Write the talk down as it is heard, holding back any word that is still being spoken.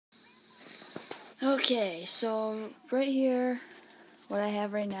Okay, so right here, what I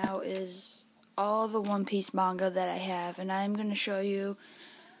have right now is all the One Piece manga that I have, and I'm going to show you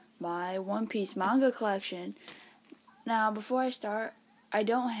my One Piece manga collection. Now, before I start, I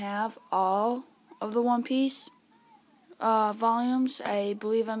don't have all of the One Piece volumes. I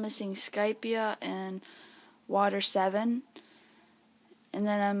believe I'm missing Skypia and Water 7, and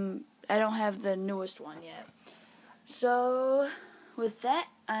then I don't have the newest one yet. So, with that,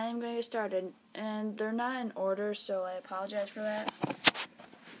 I'm going to get started. And they're not in order, so I apologize for that.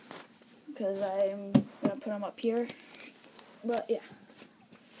 Because I'm going to put them up here. But, yeah.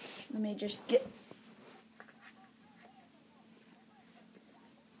 Let me just get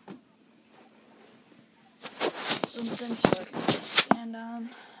something so I can stand on.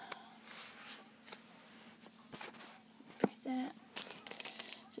 Fix that.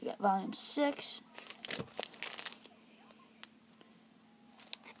 So, we got volume 6.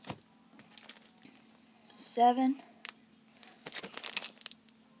 Seven,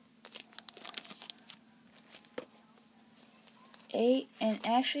 8, and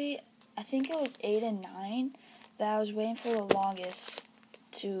actually, I think it was 8 and 9 that I was waiting for the longest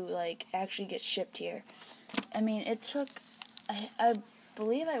to actually get shipped here. I mean, it took, I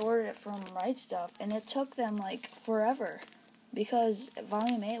believe I ordered it from Right Stuff, and it took them forever because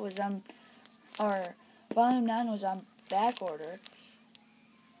volume 8 was on, or volume 9 was on back order,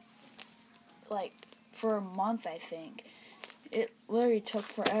 for a month, I think. It literally took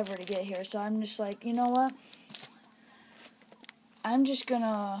forever to get here, so I'm just like, you know what? I'm just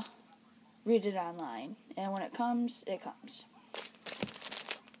gonna read it online, and when it comes, it comes.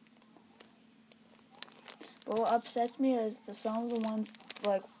 But what upsets me is some of the ones,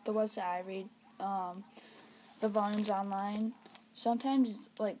 like the website I read, the volumes online, sometimes,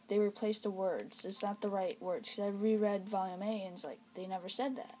 they replace the words. It's not the right words, because I reread volume 8, and it's they never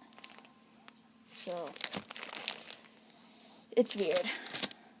said that. So, it's weird.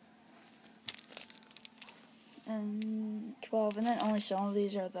 And 12, and then only some of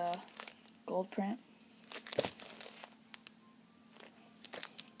these are the gold print.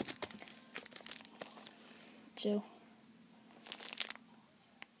 Two.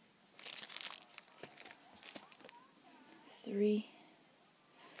 Three.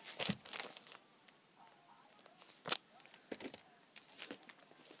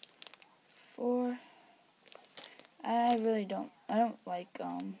 4. I don't like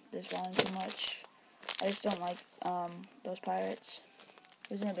this volume too much. I just don't like those pirates.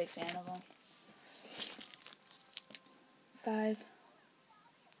 Wasn't a big fan of them. 5.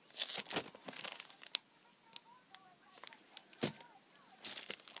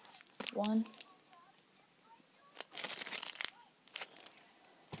 1.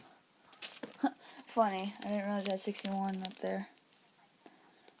 Funny, I didn't realize I had 61 up there.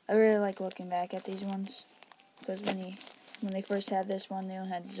 I really like looking back at these ones, because when they first had this one, they only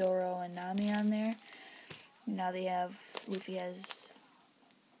had Zoro and Nami on there. Now Luffy has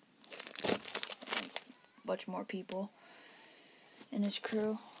much more people in his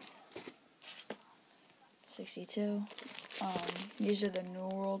crew. 62. These are the New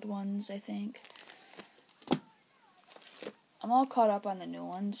World ones, I think. I'm all caught up on the new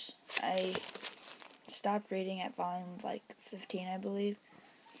ones. I stopped reading at volume 15, I believe,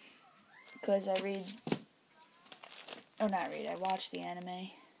 because I watch the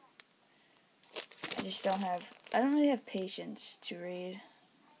anime. I don't really have patience to read.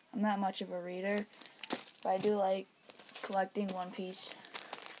 I'm not much of a reader, but I do like collecting One Piece.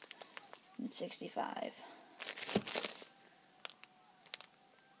 It's 65.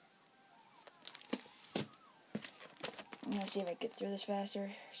 I'm going to see if I can get through this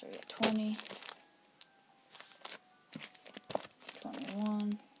faster. So we got 20,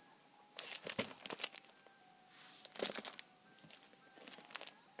 21,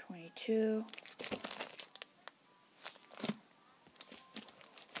 22,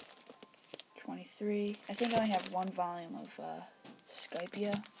 23. I think I only have one volume of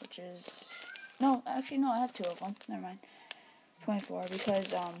Skypia, which is... No, actually, no, I have 2 of them. Never mind. 24,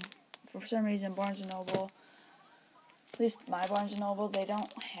 because for some reason, Barnes & Noble... At least my Barnes & Noble, they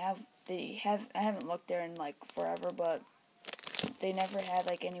don't have, I haven't looked there in, forever, but they never had,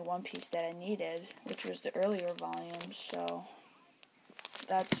 any One Piece that I needed, which was the earlier volumes, so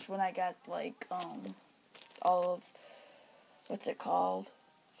that's when I got, all of, what's it called?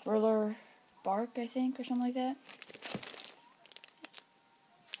 Thriller Bark, I think, or something like that.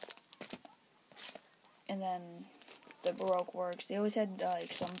 And then the Baroque Works. They always had,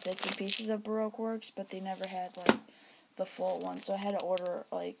 some bits and pieces of Baroque Works, but they never had, the full one, so I had to order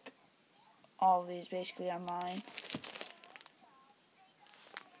all of these basically online.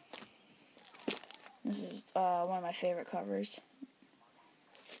 This is one of my favorite covers.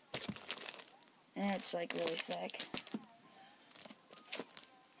 And it's like really thick.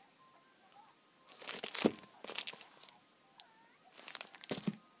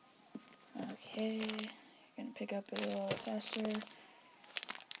 Okay, gonna pick up a little faster.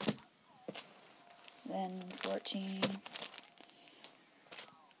 Then 14,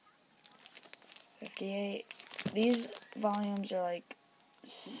 58. These volumes are like,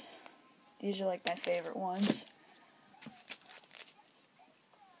 these are like my favorite ones.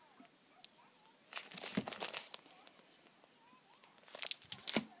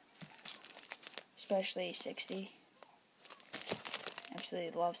 Especially 60.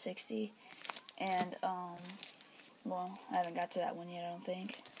 Absolutely love 60. And, well, I haven't got to that one yet, I don't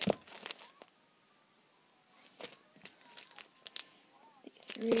think.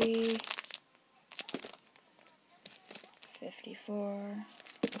 53. 54.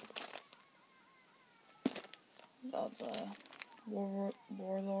 Love the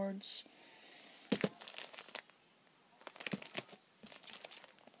Warlords.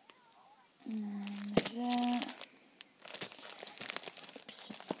 And there's that.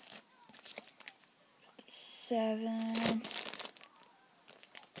 Oops. 57.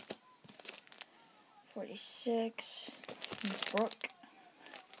 46. Brooke.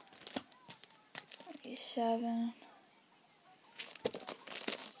 47.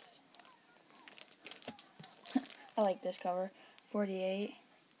 I like this cover. 48.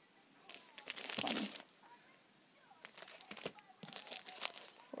 Funny.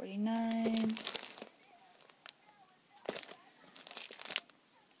 49.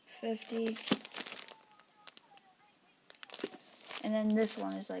 50. And then this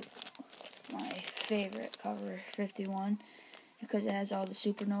one is like my favorite cover, 51, because it has all the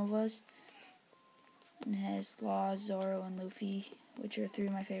supernovas. And it has Law, Zoro, and Luffy, which are three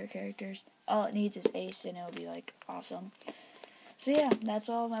of my favorite characters. All it needs is Ace, and it'll be like awesome. So yeah, that's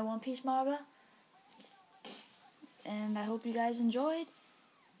all of my One Piece manga. And I hope you guys enjoyed.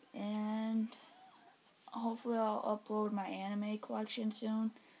 And hopefully I'll upload my anime collection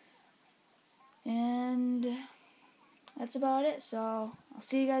soon. And that's about it. So I'll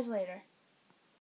see you guys later.